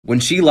When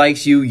she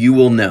likes you, you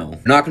will know.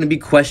 You're not going to be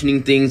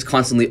questioning things,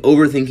 constantly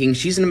overthinking.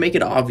 She's going to make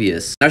it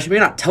obvious. Now, she may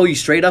not tell you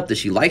straight up that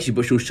she likes you,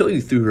 but she'll show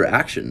you through her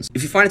actions.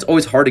 If you find it's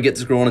always hard to get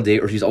this girl on a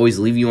date, or she's always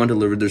leaving you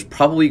undelivered, there's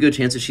probably a good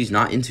chance that she's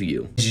not into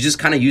you. She's just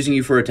kind of using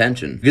you for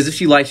attention. Because if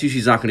she likes you,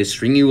 she's not going to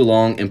string you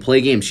along and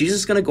play games. She's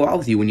just going to go out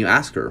with you when you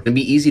ask her. It'll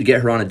be easy to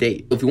get her on a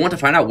date. If you want to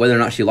find out whether or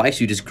not she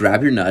likes you, just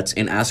grab your nuts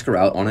and ask her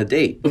out on a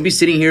date. Don't be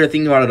sitting here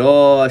thinking about it,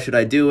 oh, should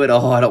I do it?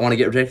 Oh, I don't want to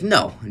get rejected.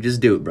 No,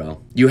 just do it,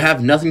 bro. You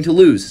have nothing to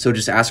lose, so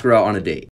just ask her out on a date.